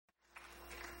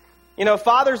You know,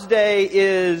 Father's Day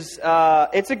is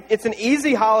it's an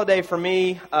easy holiday for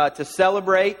me to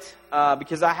celebrate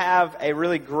because I have a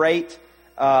really great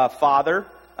father.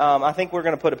 I think we're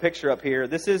going to put a picture up here.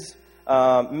 This is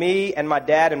me and my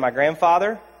dad and my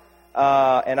grandfather,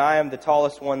 and I am the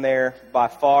tallest one there by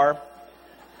far.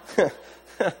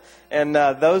 And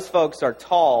those folks are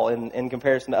tall in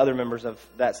comparison to other members of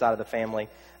that side of the family.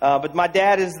 But my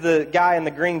dad is the guy in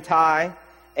the green tie.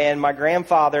 And my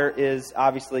grandfather is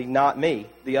obviously not me.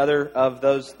 The other of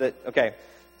those that, okay,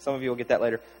 some of you will get that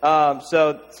later.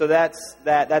 So that's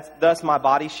thus my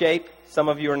body shape. Some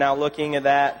of you are now looking at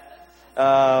that.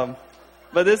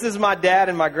 But this is my dad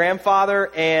and my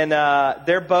grandfather, and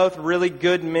they're both really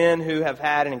good men who have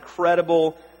had an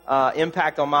incredible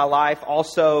impact on my life.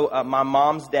 Also, my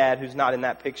mom's dad, who's not in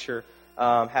that picture,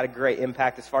 had a great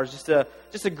impact as far as just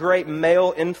a great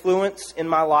male influence in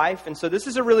my life. And so this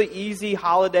is a really easy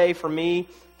holiday for me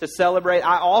to celebrate.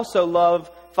 I also love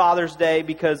Father's Day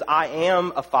because I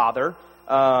am a father.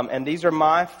 And these are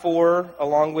my four,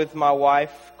 along with my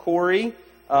wife, Corey.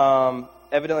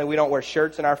 Evidently, we don't wear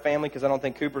shirts in our family because I don't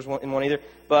think Cooper's in one either.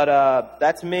 But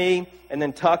that's me. And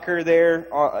then Tucker there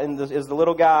is the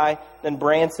little guy. Then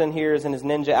Branson here is in his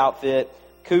ninja outfit.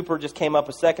 Cooper just came up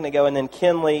a second ago, and then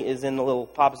Kinley is in the little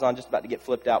papasan, just about to get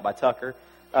flipped out by Tucker.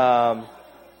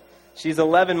 She's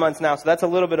 11 months now, so that's a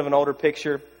little bit of an older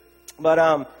picture.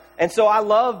 But and so I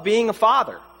love being a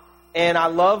father, and I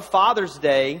love Father's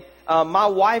Day. My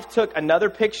wife took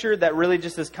another picture that really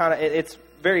just is kind of, it's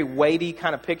very weighty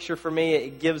kind of picture for me.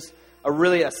 It gives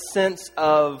a sense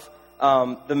of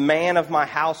the man of my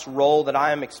house role that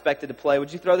I am expected to play.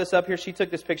 Would you throw this up here? She took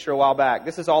this picture a while back.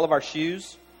 This is all of our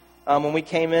shoes. When we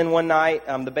came in one night,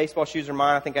 the baseball shoes are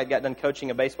mine. I think I got done coaching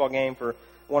a baseball game for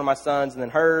one of my sons, and then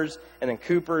hers, and then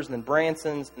Cooper's, and then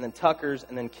Branson's, and then Tucker's,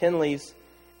 and then Kinley's.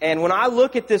 And when I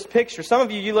look at this picture, some of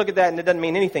you look at that and it doesn't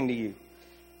mean anything to you.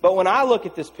 But when I look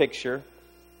at this picture,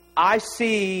 I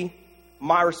see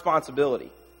my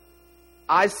responsibility.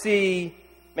 I see,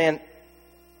 man,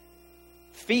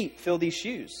 feet fill these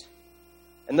shoes.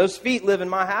 And those feet live in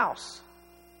my house.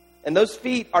 And those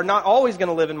feet are not always going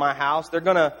to live in my house. They're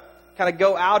going to kind of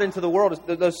go out into the world.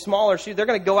 Those smaller shoes, they're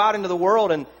going to go out into the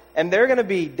world, and they're going to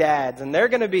be dads, and they're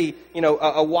going to be,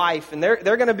 a wife, and they're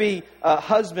going to be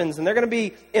husbands, and they're going to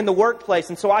be in the workplace.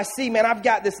 And so I see, man, I've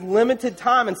got this limited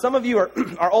time, and some of you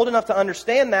are old enough to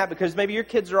understand that because maybe your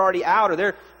kids are already out,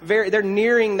 or they're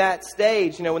nearing that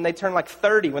stage, when they turn like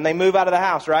 30, when they move out of the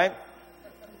house, right?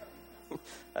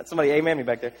 That's somebody amen me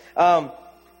back there.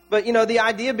 But, the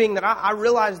idea being that I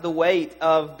realize the weight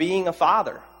of being a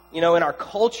father. In our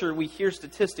culture, we hear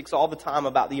statistics all the time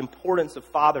about the importance of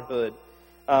fatherhood.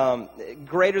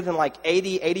 Greater than like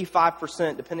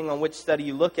 85%, depending on which study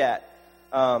you look at.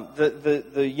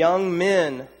 The young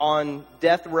men on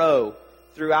death row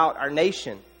throughout our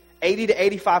nation, 80 to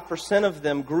 85% of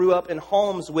them grew up in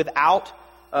homes without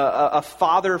a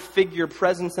father figure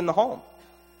presence in the home.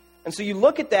 And so you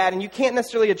look at that, and you can't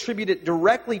necessarily attribute it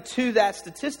directly to that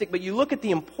statistic, but you look at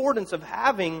the importance of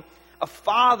having a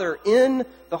father in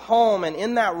the home and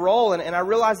in that role, and I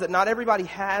realize that not everybody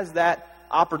has that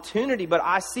opportunity, but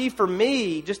I see for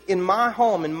me, just in my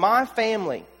home, in my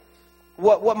family,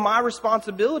 what my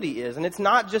responsibility is. And it's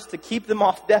not just to keep them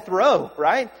off death row,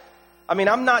 right? I mean,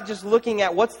 I'm not just looking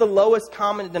at what's the lowest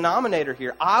common denominator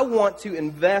here. I want to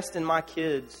invest in my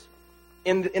kids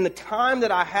in the time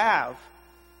that I have,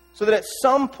 so that at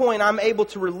some point I'm able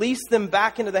to release them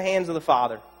back into the hands of the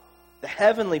Father, the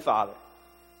Heavenly Father,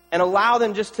 and allow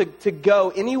them just to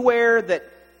go anywhere that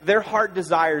their heart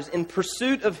desires in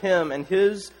pursuit of Him and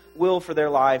His will for their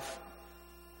life,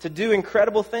 to do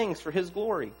incredible things for His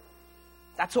glory.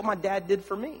 That's what my dad did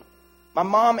for me. My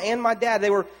mom and my dad, they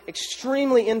were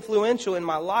extremely influential in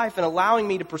my life and allowing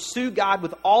me to pursue God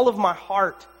with all of my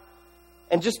heart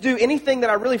and just do anything that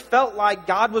I really felt like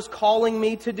God was calling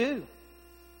me to do.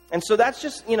 And so that's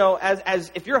just,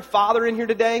 as if you're a father in here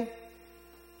today,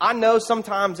 I know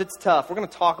sometimes it's tough. We're going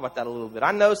to talk about that a little bit.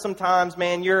 I know sometimes,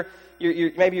 man, you're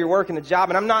maybe you're working a job,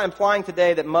 and I'm not implying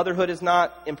today that motherhood is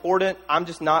not important. I'm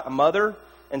just not a mother.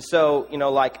 And so,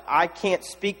 I can't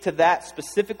speak to that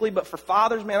specifically, but for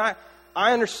fathers, man,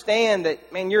 I understand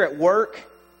that, man, you're at work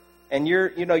and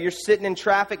you're sitting in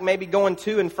traffic, maybe going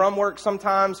to and from work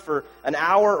sometimes for an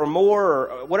hour or more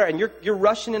or whatever, and you're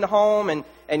rushing into home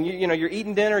and you're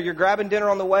eating dinner, you're grabbing dinner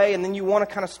on the way, and then you want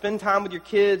to kind of spend time with your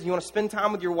kids, you want to spend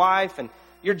time with your wife, and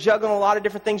you're juggling a lot of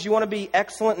different things. You want to be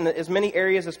excellent in as many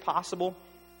areas as possible.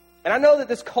 And I know that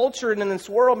this culture and in this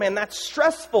world, man, that's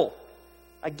stressful.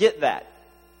 I get that.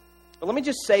 But let me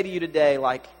just say to you today,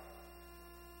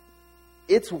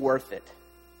 it's worth it.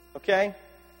 Okay?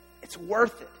 It's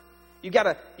worth it. You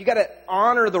gotta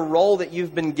honor the role that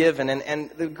you've been given. And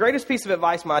the greatest piece of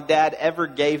advice my dad ever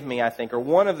gave me, I think, or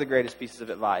one of the greatest pieces of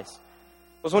advice,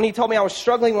 was when he told me I was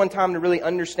struggling one time to really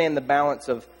understand the balance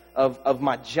of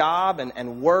my job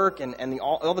and work and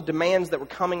all the demands that were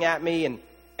coming at me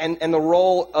and the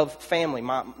role of family,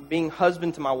 being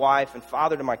husband to my wife and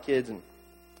father to my kids. And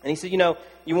he said,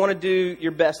 you want to do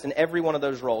your best in every one of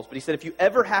those roles. But he said, if you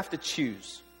ever have to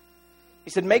choose, he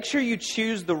said, make sure you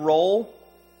choose the role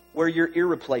where you're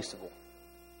irreplaceable.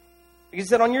 Because he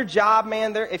said, on your job,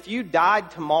 man, if you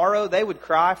died tomorrow, they would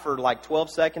cry for like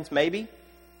 12 seconds maybe,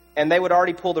 and they would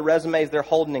already pull the resumes they're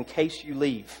holding in case you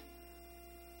leave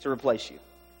to replace you.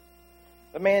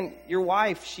 But man, your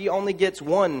wife, she only gets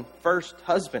one first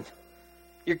husband.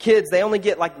 Your kids, they only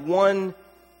get like one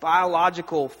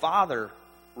biological father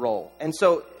role. And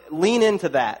so lean into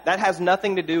that. That has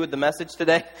nothing to do with the message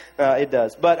today. It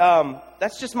does. But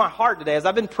that's just my heart today. As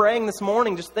I've been praying this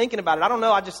morning, just thinking about it, I don't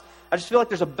know, I just feel like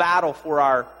there's a battle for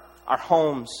our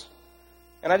homes.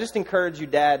 And I just encourage you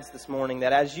dads this morning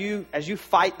that as you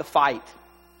fight the fight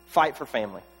for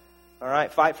family. All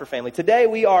right, fight for family. Today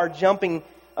we are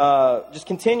just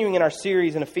continuing in our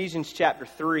series in Ephesians chapter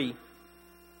 3.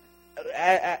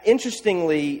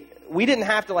 Interestingly, we didn't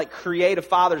have to create a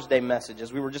Father's Day message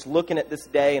as we were just looking at this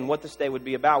day and what this day would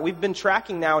be about. We've been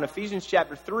tracking now in Ephesians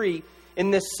chapter 3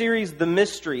 in this series, The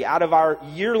Mystery, out of our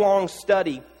year-long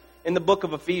study in the book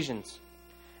of Ephesians.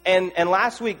 And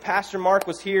last week, Pastor Mark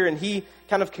was here and he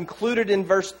kind of concluded in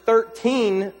verse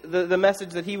 13 the message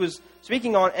that he was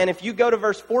speaking on. And if you go to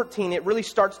verse 14, it really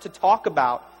starts to talk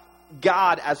about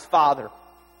God as Father.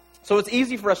 So it's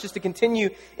easy for us just to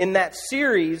continue in that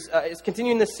series,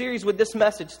 continuing this series with this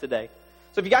message today.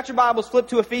 So if you got your Bibles, flip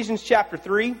to Ephesians chapter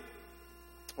 3.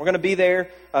 We're going to be there,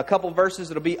 a couple verses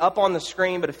that'll be up on the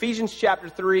screen, but Ephesians chapter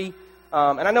 3.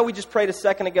 And I know we just prayed a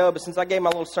second ago, but since I gave my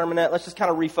little sermonette, let's just kind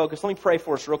of refocus. Let me pray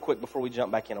for us real quick before we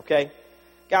jump back in, okay?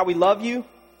 God, we love you.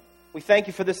 We thank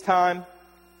you for this time.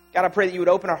 God, I pray that you would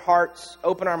open our hearts,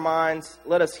 open our minds.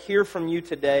 Let us hear from you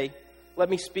today. Let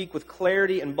me speak with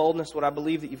clarity and boldness what I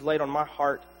believe that you've laid on my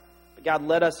heart. But God,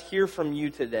 let us hear from you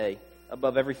today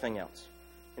above everything else.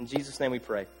 In Jesus' name we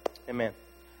pray. Amen.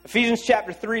 Ephesians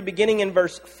chapter 3, beginning in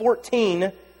verse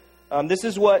 14, this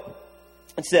is what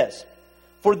it says.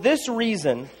 For this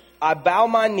reason, I bow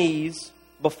my knees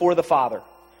before the Father,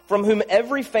 from whom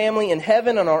every family in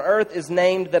heaven and on earth is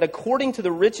named, that according to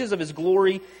the riches of his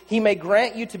glory, he may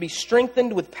grant you to be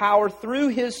strengthened with power through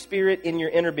his Spirit in your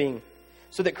inner being,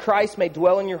 so that Christ may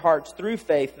dwell in your hearts through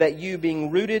faith, that you,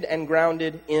 being rooted and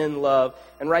grounded in love.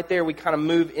 And right there, we kind of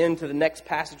move into the next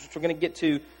passage, which we're going to get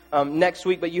to next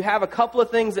week. But you have a couple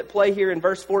of things at play here in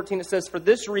verse 14. It says, for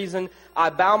this reason, I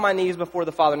bow my knees before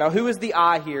the Father. Now, who is the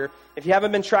I here? If you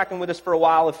haven't been tracking with us for a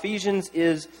while, Ephesians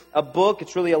is a book.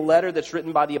 It's really a letter that's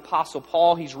written by the Apostle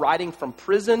Paul. He's writing from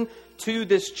prison to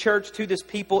this church, to this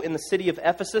people in the city of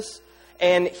Ephesus.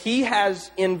 And he has,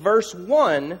 in verse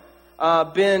 1,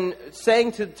 been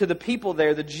saying to the people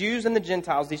there, the Jews and the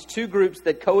Gentiles, these two groups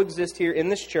that coexist here in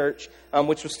this church,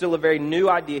 which was still a very new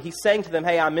idea. He's saying to them,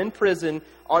 hey, I'm in prison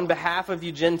on behalf of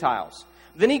you Gentiles.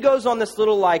 Then he goes on this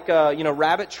little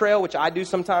rabbit trail, which I do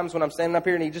sometimes when I'm standing up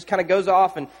here, and he just kind of goes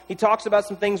off and he talks about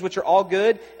some things which are all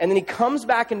good. And then he comes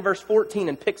back in verse 14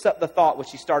 and picks up the thought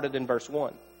which he started in verse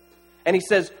 1. And he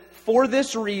says, for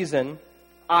this reason,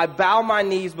 I bow my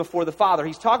knees before the Father.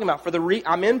 He's talking about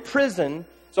I'm in prison.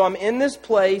 So I'm in this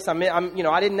place. I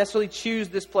didn't necessarily choose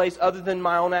this place other than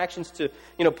my own actions to,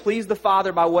 please the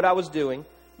Father by what I was doing.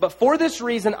 But for this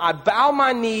reason, I bow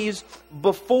my knees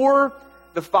before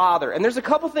the Father. And there's a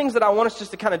couple things that I want us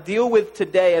just to kind of deal with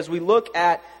today as we look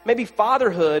at maybe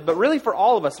fatherhood, but really for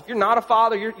all of us. If you're not a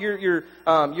father, you're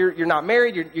not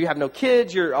married, you have no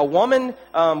kids, you're a woman,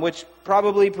 which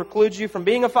probably precludes you from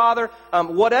being a father.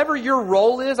 Whatever your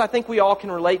role is, I think we all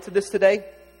can relate to this today.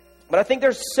 But I think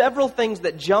there's several things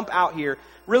that jump out here.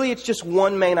 Really, it's just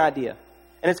one main idea.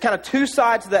 And it's kind of two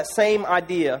sides to that same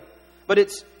idea. But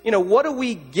it's, what do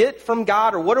we get from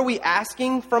God, or what are we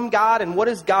asking from God, and what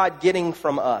is God getting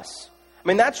from us? I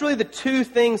mean, that's really the two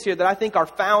things here that I think are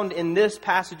found in this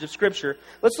passage of Scripture.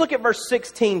 Let's look at verse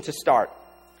 16 to start.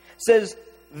 It says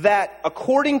that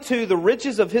according to the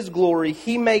riches of his glory,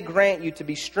 he may grant you to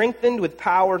be strengthened with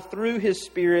power through his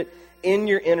Spirit in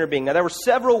your inner being. Now, there were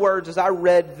several words as I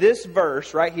read this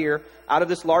verse right here out of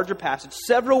this larger passage,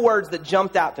 several words that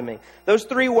jumped out to me. Those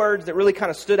three words that really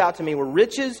kind of stood out to me were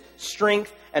riches,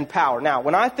 strength, and power. Now,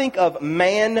 when I think of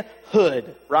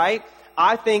manhood, right,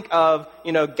 I think of,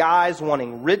 guys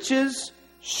wanting riches,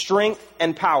 strength,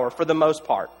 and power for the most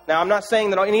part. Now, I'm not saying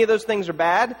that any of those things are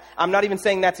bad. I'm not even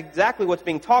saying that's exactly what's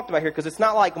being talked about here, because it's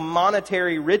not like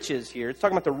monetary riches here. It's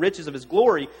talking about the riches of his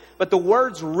glory. But the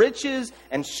words riches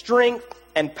and strength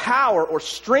and power, or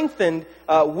strengthened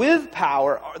with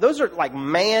power, those are like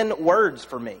man words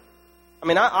for me. I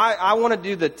mean, I want to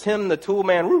do the Tim the Tool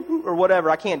Man or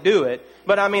whatever. I can't do it.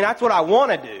 But I mean, that's what I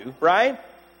want to do, right?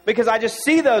 Because I just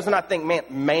see those and I think, man,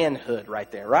 manhood right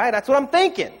there, right? That's what I'm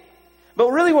thinking. But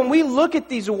really, when we look at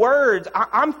these words,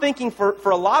 I'm thinking for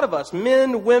a lot of us,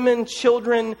 men, women,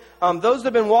 children, those that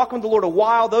have been walking with the Lord a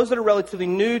while, those that are relatively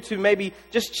new to maybe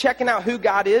just checking out who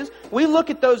God is, we look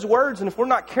at those words, and if we're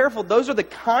not careful, those are the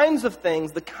kinds of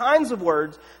things, the kinds of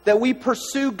words that we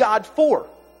pursue God for.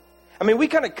 I mean, we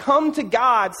kind of come to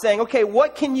God saying, okay,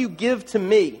 what can you give to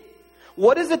me?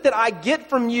 What is it that I get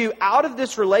from you out of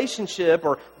this relationship,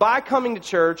 or by coming to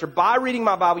church, or by reading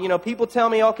my Bible? You know, people tell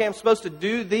me, okay, I'm supposed to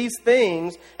do these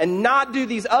things and not do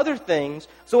these other things.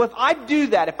 So if I do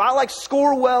that, if I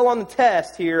score well on the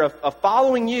test here of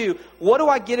following you, what do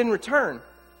I get in return?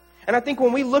 And I think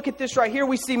when we look at this right here,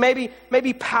 we see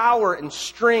maybe power and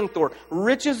strength or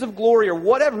riches of glory or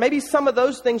whatever. Maybe some of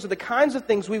those things are the kinds of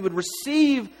things we would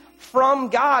receive from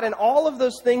God, and all of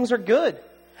those things are good.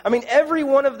 I mean, every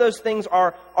one of those things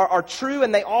are true,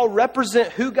 and they all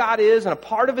represent who God is and a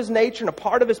part of his nature and a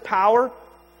part of his power.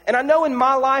 And I know in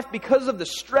my life, because of the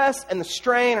stress and the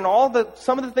strain and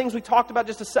some of the things we talked about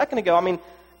just a second ago, I mean,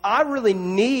 I really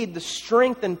need the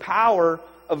strength and power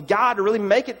of God to really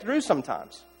make it through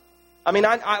sometimes. I mean,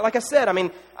 like I said,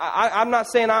 I'm not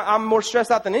saying I'm more stressed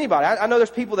out than anybody. I know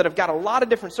there's people that have got a lot of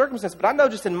different circumstances, but I know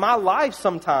just in my life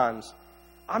sometimes,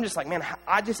 I'm just like, man,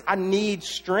 I need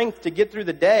strength to get through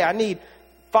the day. I need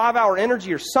 5-hour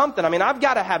energy or something. I mean, I've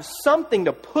got to have something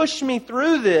to push me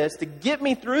through this, to get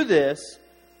me through this.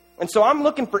 And so I'm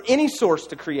looking for any source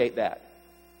to create that.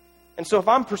 And so if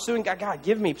I'm pursuing God,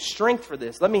 give me strength for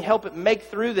this. Let me help it make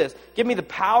through this. Give me the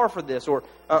power for this.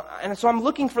 And so I'm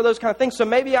looking for those kind of things. So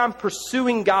maybe I'm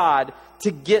pursuing God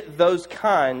to get those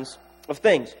kinds of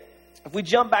things. If we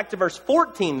jump back to verse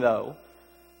 14, though,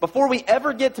 before we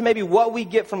ever get to maybe what we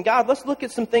get from God, let's look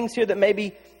at some things here that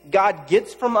maybe God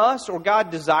gets from us or God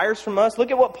desires from us.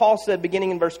 Look at what Paul said beginning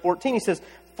in verse 14. He says,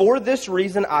 "For this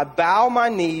reason I bow my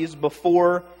knees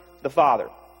before the Father."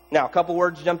 Now, a couple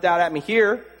words jumped out at me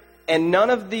here, and none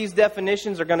of these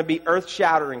definitions are going to be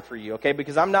earth-shattering for you, okay?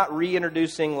 Because I'm not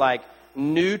reintroducing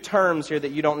new terms here that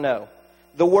you don't know.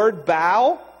 The word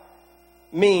bow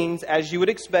means, as you would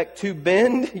expect, to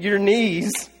bend your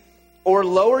knees or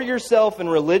lower yourself in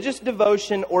religious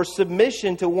devotion or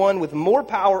submission to one with more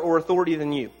power or authority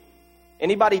than you.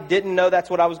 Anybody didn't know that's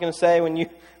what I was going to say when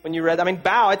you read that? I mean,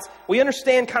 bow, we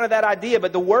understand kind of that idea,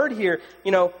 but the word here,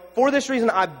 for this reason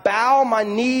I bow my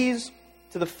knees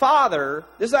to the Father.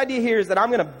 This idea here is that I'm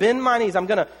going to bend my knees. I'm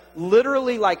going to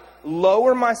literally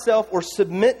lower myself or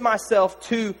submit myself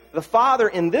to the Father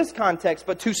in this context,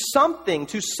 but to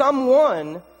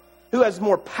someone who has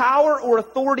more power or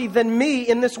authority than me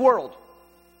in this world.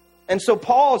 And so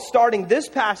Paul is starting this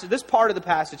passage, this part of the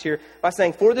passage here, by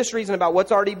saying, for this reason, about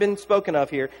what's already been spoken of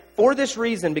here, for this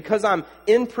reason, because I'm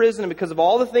in prison and because of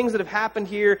all the things that have happened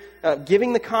here,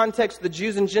 giving the context to the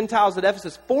Jews and Gentiles at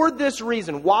Ephesus, for this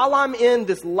reason, while I'm in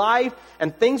this life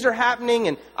and things are happening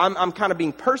and I'm kind of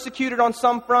being persecuted on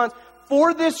some fronts,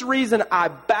 for this reason, I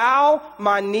bow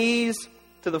my knees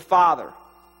to the Father.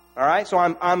 All right, so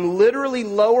I'm literally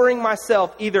lowering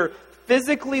myself, either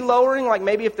physically lowering, like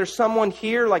maybe if there's someone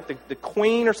here, like the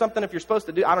queen or something, if you're supposed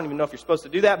to do, I don't even know if you're supposed to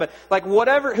do that, but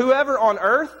whoever on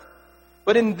earth.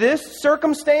 But in this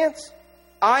circumstance,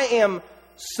 I am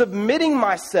submitting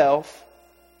myself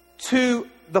to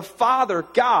the Father,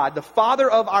 God, the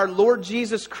Father of our Lord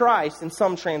Jesus Christ, in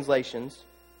some translations,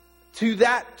 to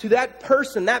that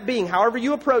person, that being, however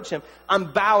you approach him,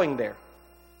 I'm bowing there.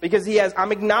 Because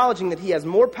I'm acknowledging that he has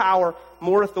more power,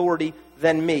 more authority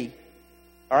than me.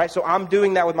 All right, so I'm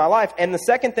doing that with my life. And the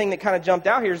second thing that kind of jumped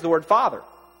out here is the word Father.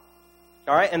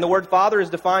 All right, and the word Father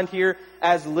is defined here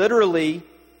as literally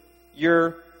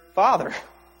your father.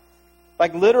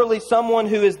 Like literally someone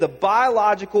who is the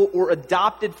biological or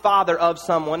adopted father of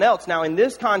someone else. Now, in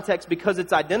this context, because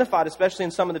it's identified, especially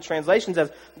in some of the translations,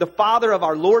 as the Father of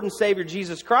our Lord and Savior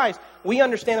Jesus Christ, we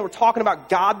understand that we're talking about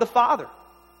God the Father.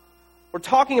 We're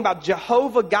talking about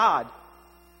Jehovah God.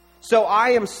 So I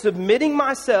am submitting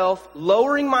myself,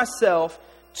 lowering myself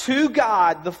to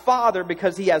God the Father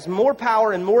because he has more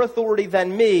power and more authority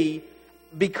than me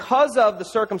because of the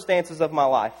circumstances of my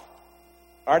life.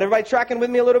 All right, everybody tracking with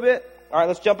me a little bit? All right,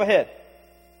 let's jump ahead.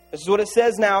 This is what it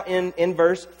says now in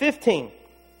verse 15.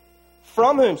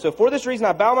 From whom, so for this reason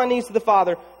I bow my knees to the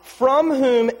Father, from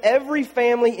whom every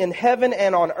family in heaven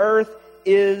and on earth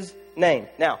is named.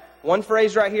 Now, one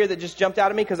phrase right here that just jumped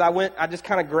out at me because I just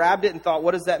kind of grabbed it and thought,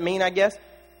 what does that mean, I guess?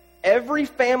 Every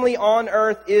family on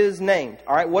earth is named.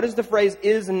 All right, what does the phrase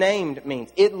is named mean?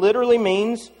 It literally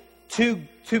means to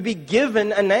be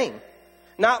given a name.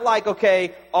 Not like,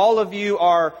 okay, all of you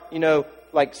are,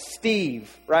 like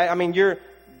Steve, right? I mean, you're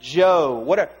Joe,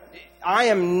 whatever. I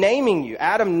am naming you.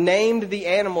 Adam named the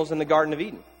animals in the Garden of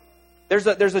Eden. There's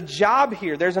a job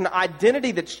here. There's an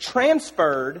identity that's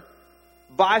transferred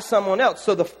by someone else.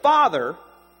 So the Father,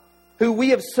 who we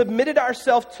have submitted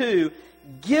ourselves to,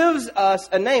 gives us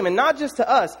a name. And not just to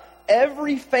us,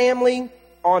 every family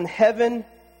in heaven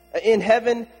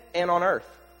and on earth.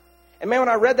 And man, when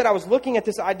I read that, I was looking at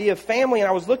this idea of family, and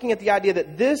I was looking at the idea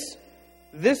that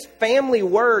this family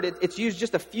word, it's used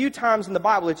just a few times in the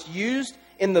Bible. It's used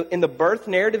in the birth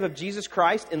narrative of Jesus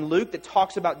Christ in Luke that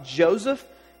talks about Joseph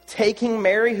taking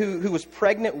Mary, who was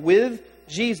pregnant with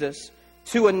Jesus,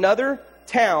 to another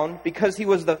town because he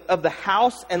was of the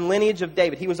house and lineage of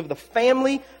David. He was of the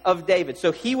family of David.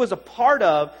 So he was a part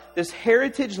of this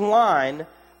heritage line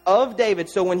of David.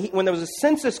 So when there was a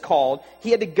census called,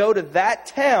 he had to go to that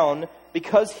town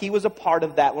because he was a part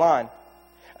of that line.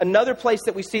 Another place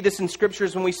that we see this in Scripture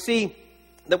is when we see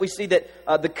that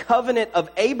the covenant of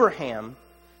Abraham,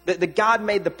 that God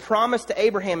made the promise to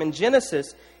Abraham in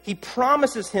Genesis. He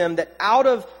promises him that out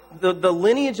of the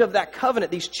lineage of that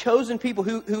covenant, these chosen people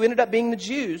who ended up being the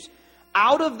Jews,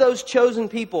 out of those chosen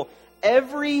people,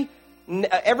 every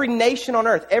nation on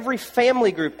earth, every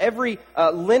family group, every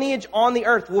lineage on the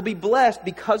earth will be blessed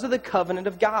because of the covenant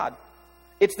of God.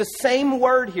 It's the same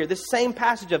word here, this same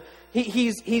passage of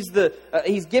he's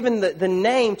given the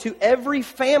name to every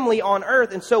family on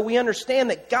earth, and so we understand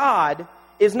that God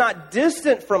is not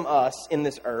distant from us in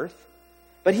this earth,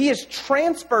 but He has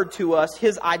transferred to us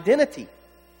His identity.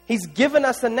 He's given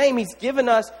us a name. He's given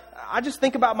us, I just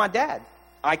think about my dad.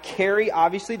 I carry,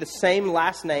 obviously, the same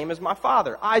last name as my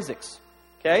father, Isaacs.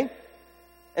 Okay?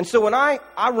 And so when I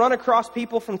run across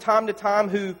people from time to time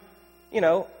who,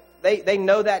 they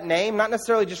know that name, not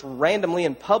necessarily just randomly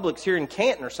in Publix here in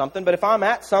Canton or something, but if I'm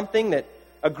at something that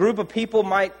a group of people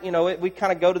might, we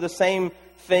kind of go to the same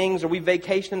things, or we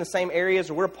vacation in the same areas,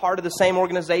 or we're a part of the same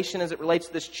organization as it relates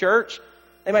to this church,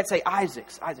 they might say, Isaac.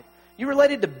 You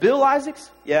related to Bill Isaacs?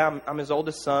 Yeah, I'm his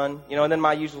oldest son. And then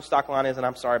my usual stock line is, and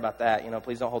I'm sorry about that.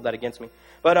 Please don't hold that against me.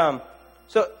 But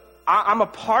so I'm a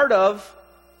part of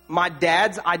my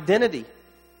dad's identity.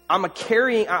 I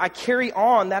carry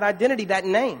on that identity, that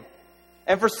name.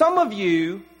 And for some of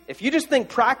you, if you just think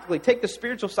practically, take the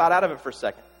spiritual side out of it for a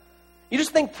second. You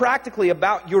just think practically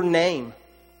about your name.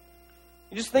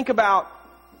 You just think about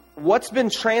what's been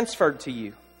transferred to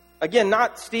you. Again,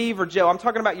 not Steve or Joe. I'm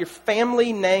talking about your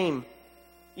family name.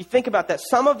 You think about that.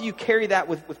 Some of you carry that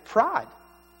with pride.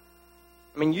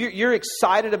 I mean, you're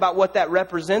excited about what that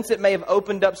represents. It may have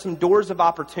opened up some doors of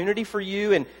opportunity for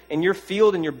you in your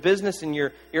field, in your business, in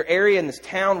your area, in this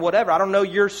town, whatever. I don't know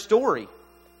your story.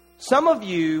 Some of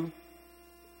you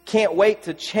can't wait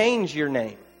to change your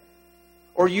name.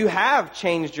 Or you have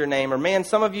changed your name. Or man,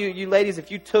 some of you ladies,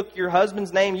 if you took your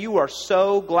husband's name, you are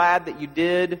so glad that you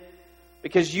did.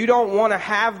 Because you don't want to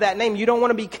have that name. You don't want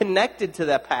to be connected to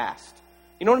that past.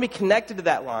 You don't want to be connected to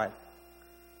that line.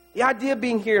 The idea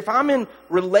being here, if I'm in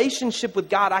relationship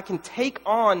with God, I can take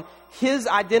on His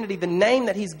identity, the name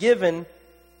that He's given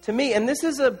to me. And this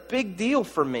is a big deal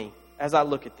for me as I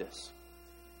look at this.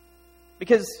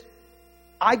 Because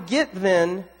I get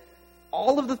then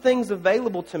all of the things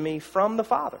available to me from the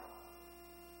Father.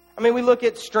 I mean, we look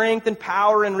at strength and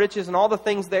power and riches and all the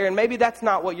things there, and maybe that's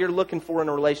not what you're looking for in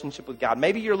a relationship with God.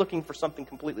 Maybe you're looking for something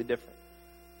completely different.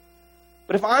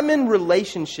 But if I'm in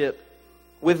relationship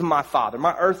with my Father,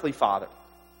 my earthly Father,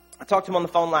 I talked to him on the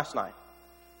phone last night.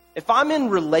 If I'm in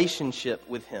relationship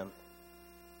with Him,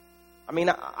 I mean,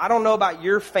 I don't know about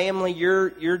your family, your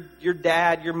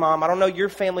dad, your mom. I don't know your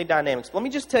family dynamics. Let me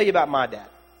just tell you about my dad.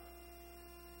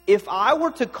 If I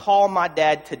were to call my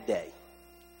dad today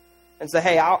and say,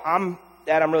 hey,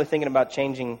 Dad, I'm really thinking about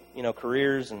changing,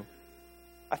 careers, and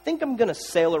I think I'm going to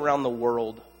sail around the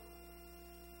world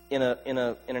in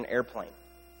an airplane.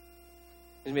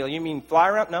 He'd be like, you mean fly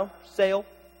around? No, sail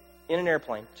in an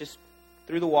airplane, just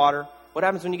through the water. What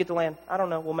happens when you get to land? I don't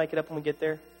know. We'll make it up when we get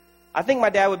there. I think my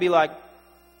dad would be like,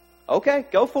 okay,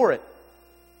 go for it.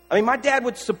 I mean, my dad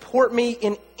would support me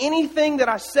in anything that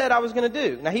I said I was going to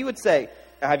do. Now, he would say,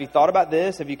 now, have you thought about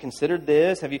this? Have you considered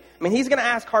this? He's going to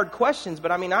ask hard questions, but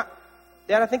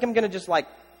Dad, I think I'm going to just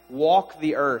walk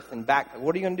the earth and back.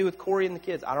 What are you going to do with Corey and the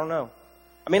kids? I don't know.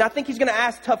 I mean, I think he's going to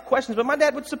ask tough questions, but my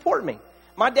dad would support me.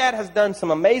 My dad has done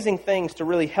some amazing things to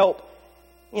really help,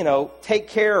 take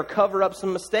care or cover up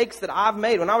some mistakes that I've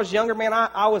made. When I was younger, man,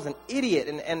 I was an idiot.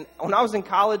 And when I was in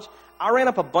college, I ran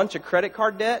up a bunch of credit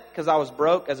card debt because I was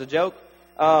broke as a joke.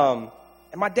 And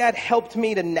my dad helped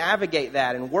me to navigate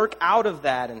that and work out of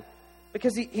that. And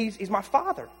because he's my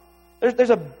father.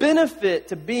 There's a benefit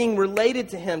to being related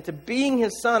to him, to being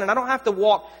his son. And I don't have to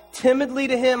walk timidly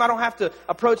to him. I don't have to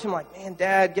approach him like, man,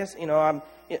 Dad,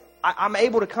 I'm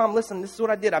able to come. Listen, this is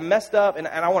what I did. I messed up and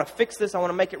I want to fix this. I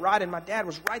want to make it right. And my dad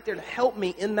was right there to help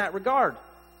me in that regard.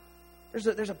 There's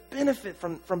a benefit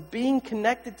from being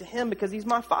connected to him because he's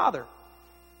my father.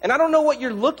 And I don't know what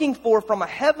you're looking for from a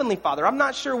heavenly father. I'm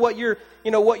not sure what your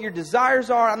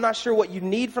desires are. I'm not sure what you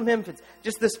need from him. If it's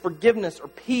just this forgiveness or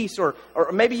peace, or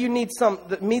maybe you need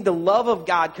the love of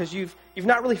God because you've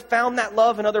not really found that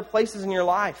love in other places in your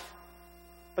life.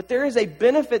 But there is a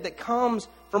benefit that comes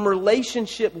from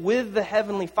relationship with the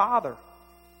heavenly Father.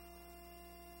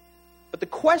 But the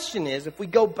question is, if we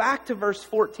go back to verse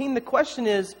 14, the question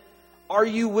is, are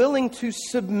you willing to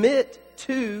submit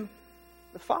to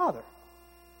the Father?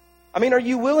 I mean, are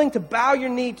you willing to bow your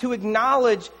knee to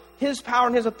acknowledge His power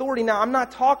and His authority? Now, I'm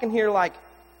not talking here like,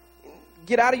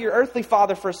 get out of your earthly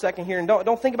father for a second here and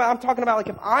don't think about it. I'm talking about like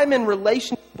if I'm in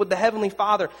relationship with the Heavenly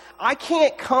Father, I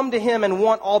can't come to Him and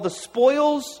want all the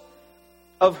spoils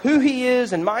of who He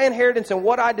is and my inheritance and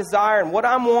what I desire and what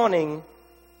I'm wanting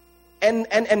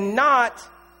and not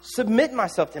submit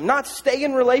myself to Him, not stay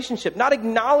in relationship, not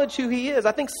acknowledge who He is.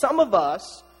 I think some of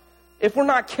us, if we're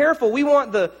not careful, we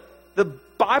want the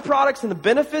byproducts and the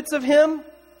benefits of Him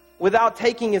without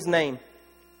taking His name.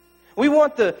 We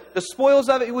want the spoils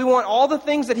of it. We want all the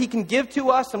things that He can give to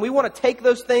us, and we want to take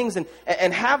those things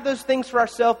and have those things for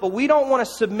ourselves, but we don't want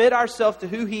to submit ourselves to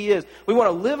who He is. We want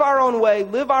to live our own way,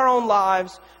 live our own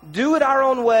lives, do it our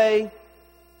own way,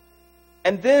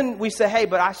 and then we say, hey,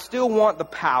 but I still want the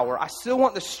power. I still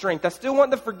want the strength. I still want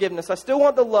the forgiveness. I still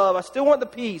want the love. I still want the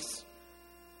peace.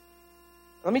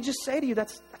 Let me just say to you,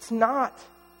 that's not...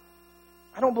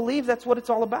 I don't believe that's what it's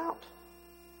all about.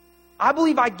 I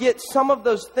believe I get some of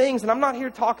those things, and I'm not here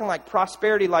talking like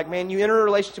prosperity, like, man, you enter a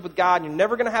relationship with God, and you're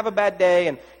never going to have a bad day,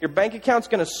 and your bank account's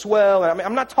going to swell. And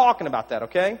I'm not talking about that,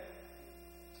 okay?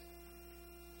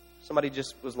 Somebody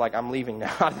just was like, I'm leaving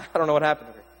now. I don't know what happened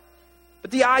to her.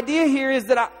 But the idea here is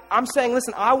that I'm saying,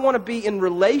 listen, I want to be in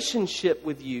relationship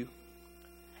with you.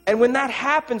 And when that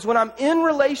happens, when I'm in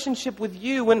relationship with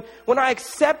you, when I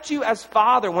accept you as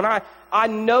Father, when I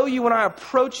know you, when I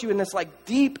approach you in this like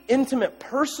deep, intimate,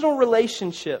 personal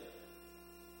relationship,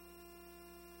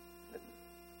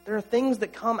 there are things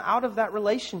that come out of that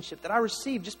relationship that I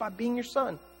receive just by being your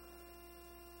son.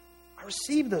 I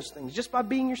receive those things just by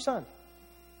being your son.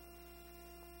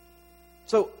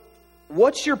 So,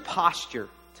 what's your posture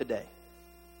today?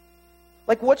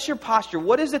 Like, what's your posture?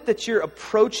 What is it that you're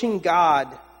approaching God?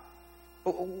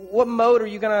 What mode are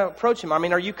you going to approach Him? I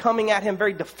mean, are you coming at Him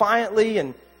very defiantly?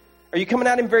 And are you coming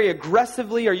at Him very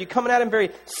aggressively? Are you coming at Him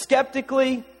very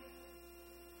skeptically?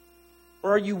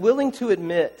 Or are you willing to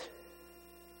admit,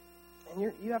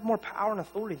 and you have more power and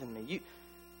authority than me.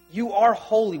 You are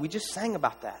holy. We just sang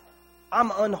about that.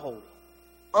 I'm unholy,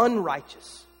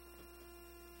 unrighteous.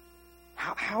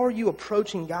 How are you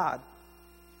approaching God?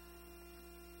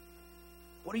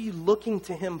 What are you looking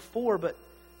to Him for? But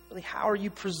really, how are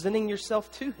you presenting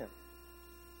yourself to Him?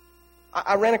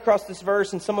 I ran across this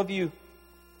verse, and some of you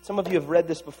have read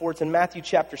this before. It's in Matthew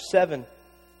chapter 7,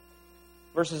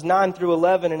 verses 9 through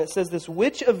 11, and it says this: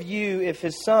 which of you, if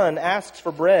his son asks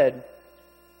for bread,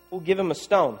 will give him a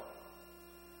stone?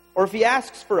 Or if he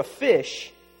asks for a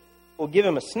fish, will give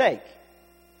him a snake?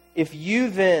 If you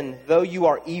then, though you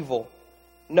are evil,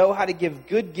 know how to give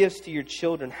good gifts to your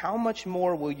children, how much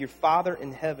more will your Father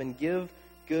in heaven give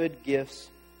good gifts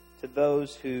to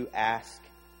those who ask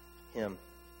Him?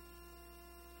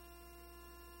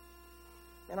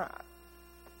 And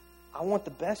I want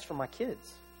the best for my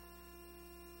kids.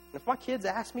 And if my kids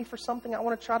ask me for something, I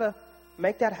want to try to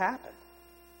make that happen.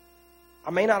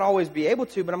 I may not always be able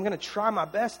to, but I'm going to try my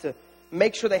best to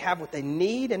make sure they have what they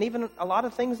need and even a lot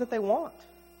of things that they want.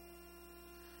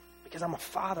 Because I'm a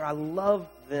father. I love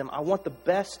them. I want the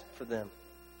best for them.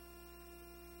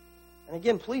 And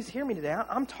again, please hear me today.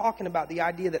 I'm talking about the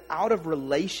idea that out of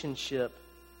relationship,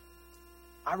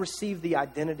 I receive the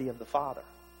identity of the Father.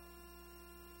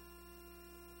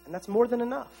 And that's more than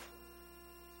enough.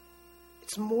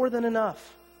 It's more than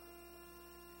enough.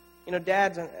 You know,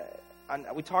 dads,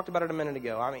 we talked about it a minute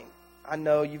ago. I mean, I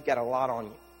know you've got a lot on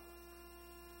you.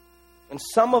 And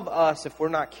some of us, if we're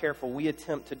not careful, we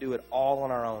attempt to do it all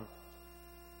on our own.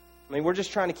 I mean, we're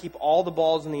just trying to keep all the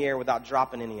balls in the air without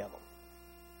dropping any of them.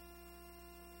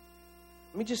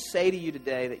 Let me just say to you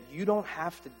today that you don't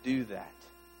have to do that.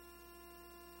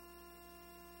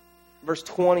 Verse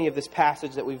 20 of this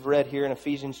passage that we've read here in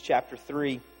Ephesians chapter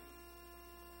 3,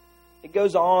 it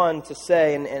goes on to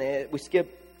say, we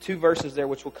skip 2 verses there,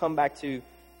 which we'll come back to,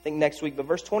 I think, next week. But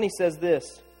verse 20 says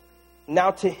this,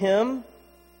 "Now to him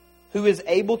who is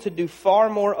able to do far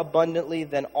more abundantly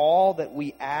than all that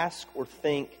we ask or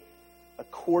think,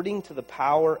 according to the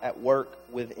power at work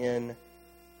within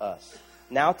us."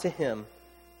 Now to him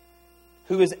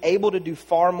who is able to do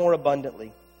far more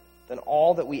abundantly than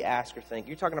all that we ask or think.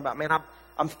 You're talking about, man,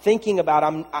 I'm thinking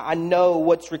about, I know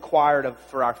what's required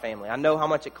for our family. I know how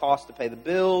much it costs to pay the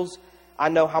bills. I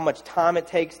know how much time it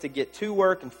takes to get to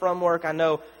work and from work. I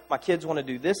know my kids want to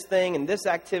do this thing and this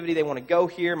activity. They want to go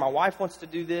here. My wife wants to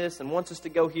do this and wants us to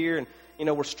go here. And,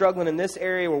 we're struggling in this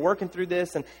area. We're working through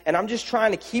this. And I'm just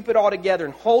trying to keep it all together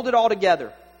and hold it all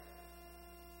together.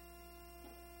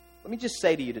 Let me just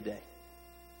say to you today,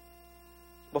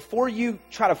 before you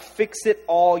try to fix it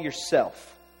all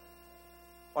yourself,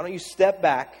 why don't you step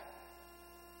back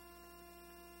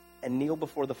and kneel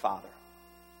before the Father?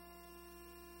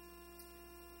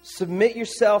 Submit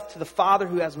yourself to the Father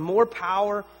who has more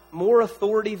power, more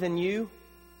authority than you.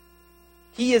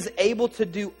 He is able to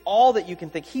do all that you can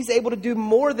think. He's able to do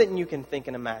more than you can think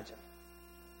and imagine.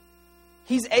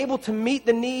 He's able to meet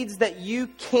the needs that you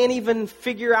can't even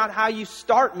figure out how you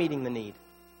start meeting the need.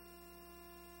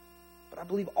 But I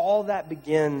believe all that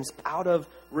begins out of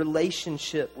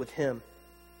relationship with Him.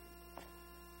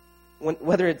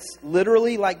 Whether it's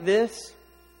literally like this,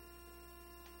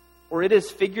 or it is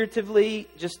figuratively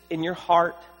just in your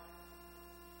heart,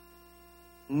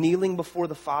 kneeling before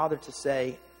the Father to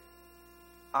say,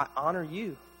 I honor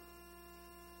you.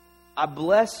 I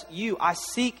bless you. I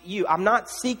seek you. I'm not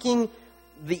seeking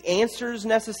the answers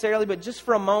necessarily, but just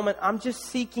for a moment, I'm just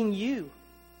seeking you.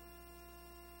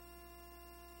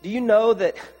 Do you know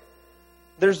that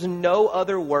there's no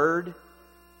other word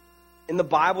in the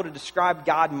Bible to describe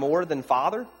God more than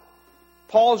Father?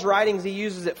 Paul's writings, he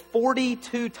uses it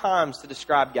 42 times to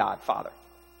describe God, Father.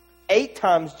 8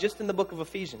 times just in the book of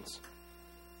Ephesians.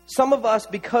 Some of us,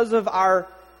 because of our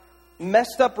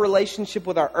messed up relationship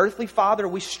with our earthly father,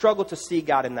 we struggle to see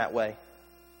God in that way.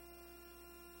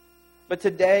 But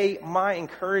today, my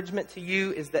encouragement to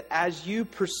you is that as you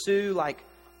pursue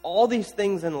all these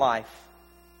things in life,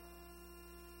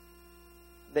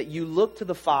 that you look to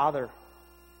the Father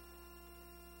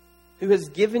who has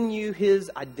given you His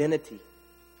identity.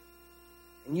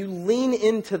 And you lean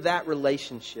into that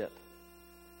relationship.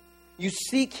 You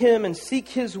seek Him and seek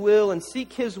His will and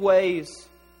seek His ways.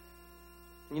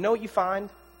 And you know what you find?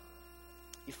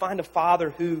 You find a Father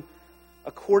who,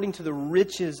 according to the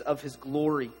riches of His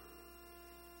glory,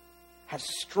 has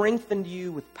strengthened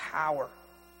you with power.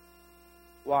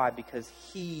 Why? Because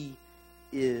He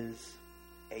is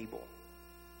able.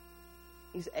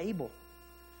 He's able.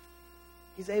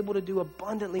 He's able to do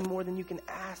abundantly more than you can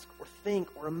ask or think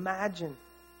or imagine.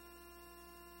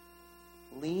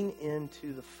 Lean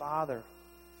into the Father.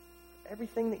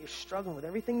 Everything that you're struggling with,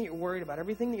 everything that you're worried about,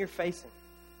 everything that you're facing.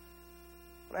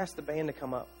 I'm going to ask the band to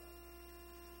come up.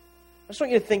 I just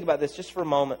want you to think about this just for a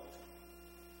moment.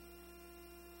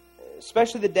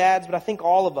 Especially the dads, but I think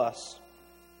all of us.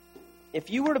 If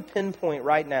you were to pinpoint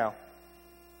right now,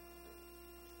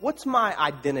 what's my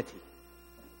identity?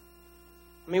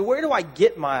 I mean, where do I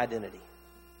get my identity?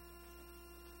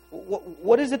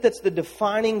 What is it that's the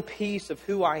defining piece of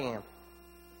who I am?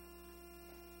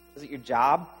 Is it your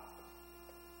job?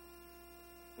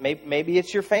 Maybe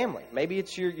it's your family. Maybe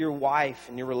it's your wife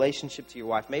and your relationship to your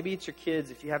wife. Maybe it's your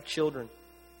kids if you have children.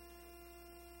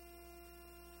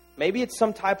 Maybe it's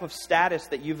some type of status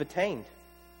that you've attained.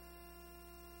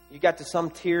 You got to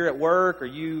some tier at work, or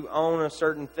you own a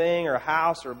certain thing, or a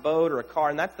house, or a boat, or a car,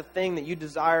 and that's the thing that you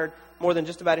desired more than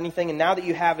just about anything. And now that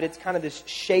you have it, it's kind of this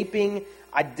shaping,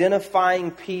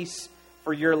 identifying piece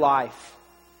for your life.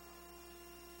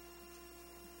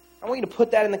 I want you to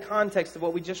put that in the context of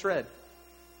what we just read.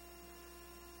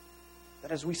 That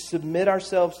as we submit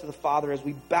ourselves to the Father, as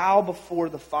we bow before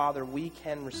the Father, we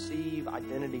can receive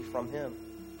identity from Him.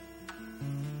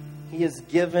 He has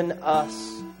given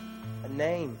us a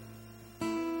name.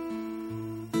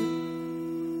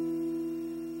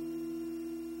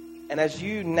 And as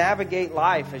you navigate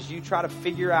life, as you try to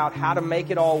figure out how to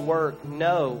make it all work,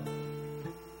 know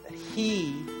that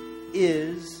He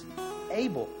is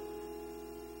able.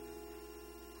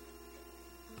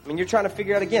 I mean, you're trying to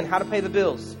figure out, again, how to pay the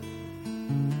bills.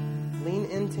 Lean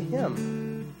into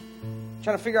Him.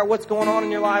 trying to figure out what's going on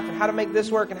in your life and how to make this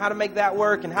work and how to make that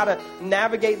work and how to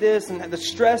navigate this and the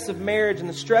stress of marriage and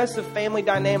the stress of family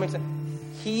dynamics.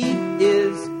 He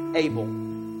is able.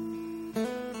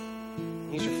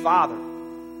 He's your Father.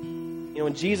 You know,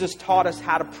 when Jesus taught us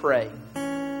how to pray,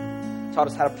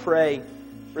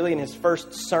 really in his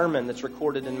first sermon that's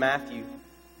recorded in Matthew.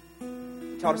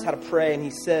 He taught us how to pray, and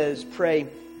he says, pray,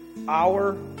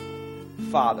 Our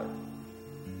Father.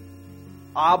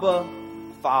 Abba,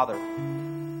 Father.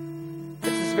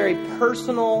 It's this very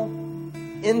personal,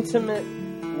 intimate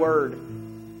word.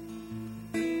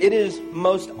 It is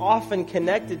most often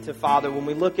connected to Father when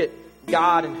we look at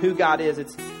God and who God is.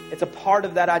 It's a part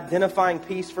of that identifying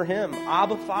piece for him.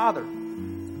 Abba, Father.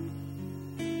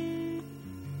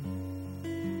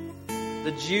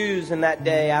 The Jews in that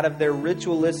day, out of their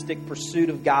ritualistic pursuit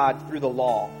of God through the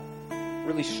law,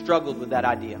 really struggled with that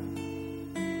idea.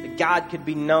 That God could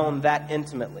be known that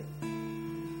intimately.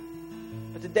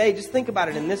 But today, just think about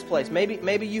it in this place.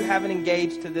 Maybe you haven't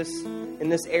engaged in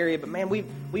this area, but man,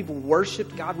 we've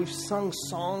worshiped God. We've sung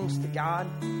songs to God.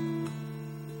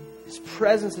 His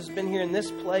presence has been here in this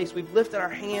place. We've lifted our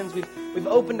hands. We've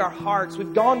opened our hearts.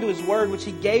 We've gone to his word, which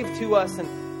he gave to us,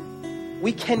 and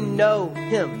we can know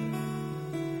him.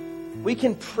 We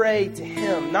can pray to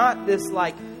him, not this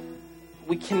like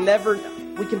we can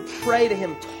pray to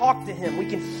him, talk to him. We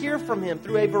can hear from him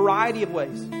through a variety of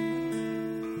ways.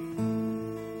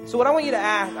 So what I want you to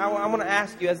ask, I want to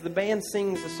ask you as the band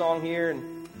sings the song here, and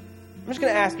I'm just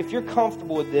going to ask if you're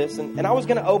comfortable with this, and I was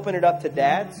going to open it up to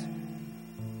dads.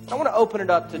 I want to open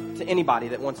it up to anybody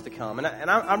that wants to come, and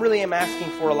I really am asking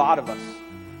for a lot of us.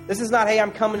 This is not, hey,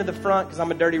 I'm coming to the front because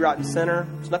I'm a dirty, rotten sinner.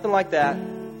 It's nothing like that.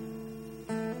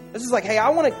 This is like, hey, I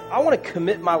want to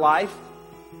commit my life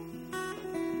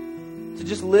to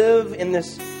just live in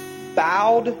this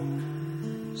bowed,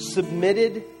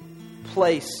 submitted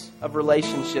place of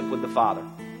relationship with the Father.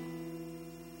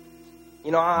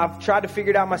 You know, I've tried to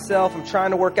figure it out myself. I'm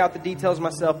trying to work out the details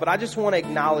myself, but I just want to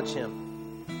acknowledge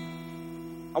him.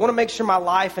 I want to make sure my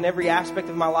life and every aspect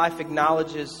of my life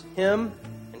acknowledges him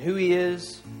and who he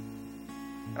is.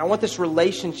 And I want this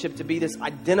relationship to be this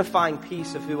identifying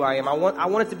piece of who I am. I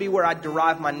want it to be where I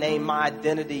derive my name, my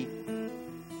identity.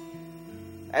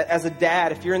 As a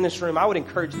dad, if you're in this room, I would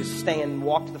encourage you to stand and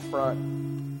walk to the front.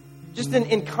 Just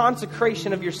in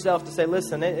consecration of yourself to say,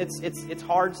 listen, it's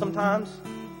hard sometimes,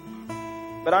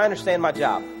 but I understand my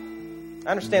job. I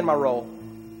understand my role.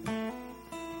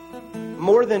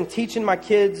 More than teaching my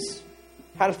kids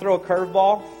how to throw a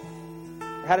curveball,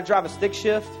 or how to drive a stick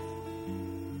shift,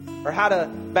 or how to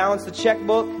balance the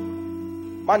checkbook,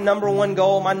 my number one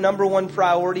goal, my number one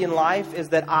priority in life is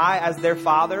that I, as their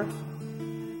father,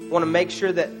 want to make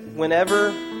sure that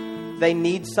whenever they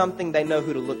need something, they know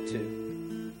who to look to.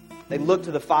 They look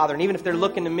to the Father. And even if they're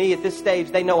looking to me at this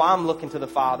stage, they know I'm looking to the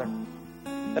Father.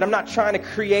 That I'm not trying to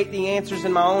create the answers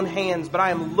in my own hands, but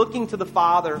I am looking to the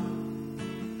Father.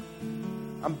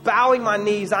 I'm bowing my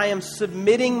knees. I am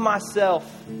submitting myself.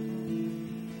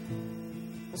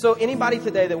 So anybody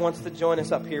today that wants to join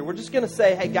us up here, we're just going to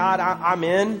say, hey, God, I'm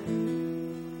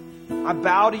in. I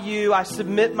bow to you. I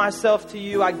submit myself to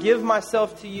you. I give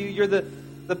myself to you. You're the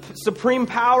supreme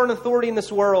power and authority in this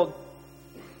world.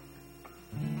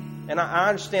 And I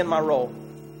understand my role.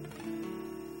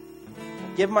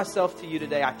 I give myself to you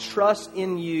today. I trust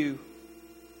in you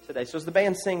today. So as the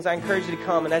band sings, I encourage you to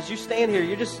come. And as you stand here,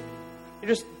 you're just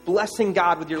blessing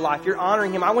God with your life. You're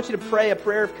honoring him. I want you to pray a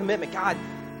prayer of commitment. God,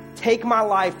 take my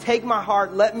life, take my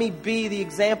heart. Let me be the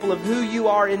example of who you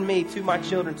are in me to my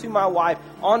children, to my wife,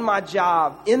 on my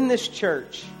job, in this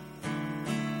church.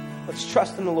 Let's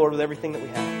trust in the Lord with everything that we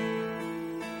have.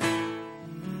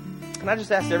 Can I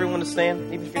just ask everyone to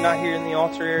stand? Even if you're not here in the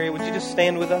altar area, would you just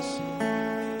stand with us?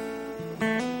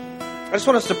 I just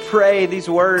want us to pray these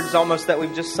words almost that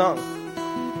we've just sung.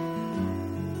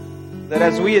 That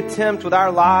as we attempt with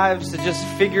our lives to just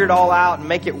figure it all out and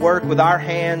make it work with our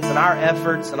hands and our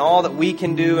efforts and all that we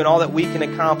can do and all that we can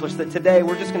accomplish, that today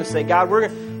we're just going to say, God, we're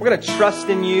going to trust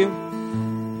in you.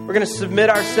 We're going to submit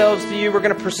ourselves to you. We're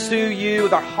going to pursue you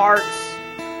with our hearts.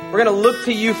 We're going to look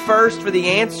to you first for the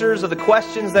answers of the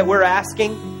questions that we're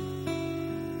asking.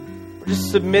 We're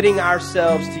just submitting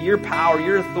ourselves to your power,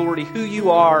 your authority, who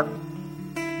you are.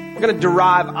 We're going to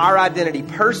derive our identity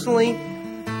personally,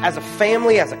 as a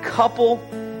family, as a couple,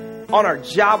 on our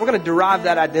job. We're going to derive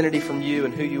that identity from you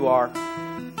and who you are.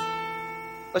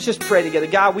 Let's just pray together.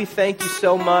 God, we thank you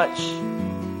so much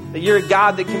that you're a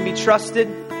God that can be trusted.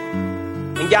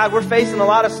 And God, we're facing a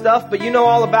lot of stuff, but you know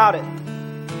all about it.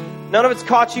 None of it's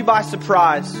caught you by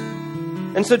surprise.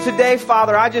 And so today,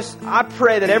 Father, I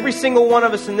pray that every single one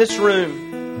of us in this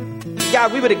room That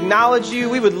God, we would acknowledge you,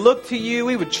 we would look to you,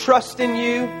 we would trust in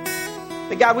you.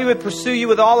 That God, we would pursue you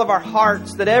with all of our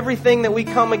hearts. That everything that we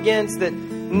come against that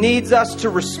needs us to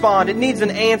respond, it needs an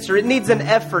answer, it needs an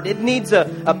effort, it needs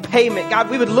a payment. God,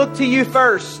 we would look to you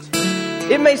first.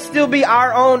 It may still be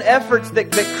our own efforts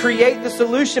that create the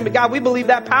solution, but God, we believe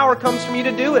that power comes from you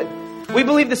to do it. We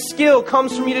believe the skill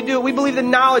comes from you to do it. We believe the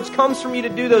knowledge comes from you to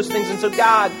do those things. And so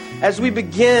God, as we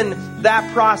begin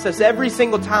that process every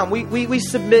single time, we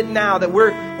submit now that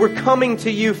we're coming to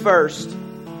you first.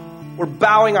 We're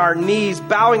bowing our knees,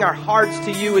 bowing our hearts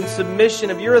to you in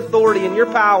submission of your authority and your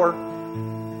power.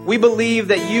 We believe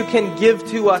that you can give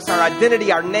to us our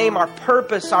identity, our name, our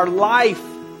purpose, our life.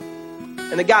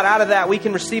 And that God, out of that, we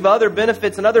can receive other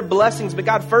benefits and other blessings. But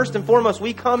God, first and foremost,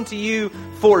 we come to you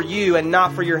for you and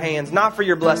not for your hands, not for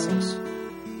your blessings.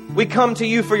 We come to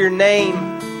you for your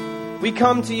name. We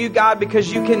come to you, God,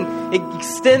 because you can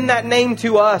extend that name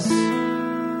to us.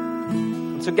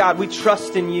 And so, God, we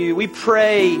trust in you. We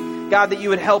pray, God, that you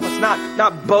would help us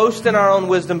not boast in our own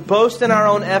wisdom, boast in our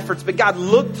own efforts, but God,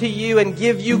 look to you and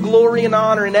give you glory and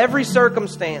honor in every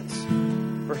circumstance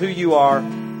for who you are.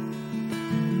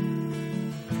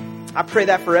 I pray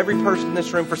that for every person in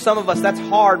this room. For some of us, that's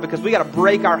hard because we got to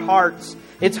break our hearts.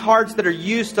 It's hearts that are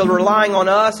used to relying on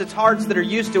us. It's hearts that are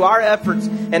used to our efforts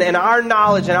and our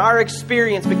knowledge and our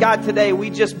experience. But God, today we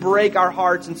just break our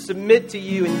hearts and submit to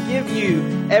you and give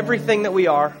you everything that we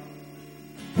are.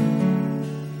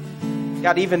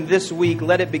 God, even this week,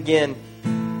 let it begin.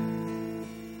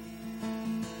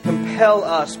 Compel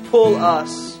us, pull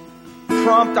us,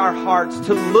 prompt our hearts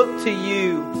to look to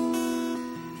you.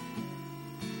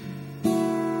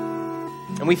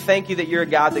 And we thank you that you're a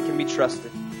God that can be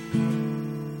trusted.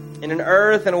 In an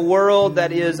earth and a world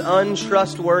that is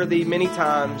untrustworthy many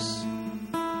times,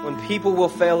 when people will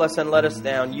fail us and let us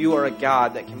down, you are a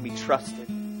God that can be trusted.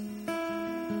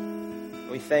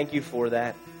 We thank you for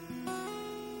that.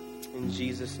 In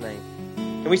Jesus' name.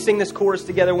 Can we sing this chorus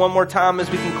together one more time as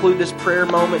we conclude this prayer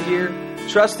moment here?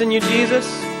 Trust in you, Jesus.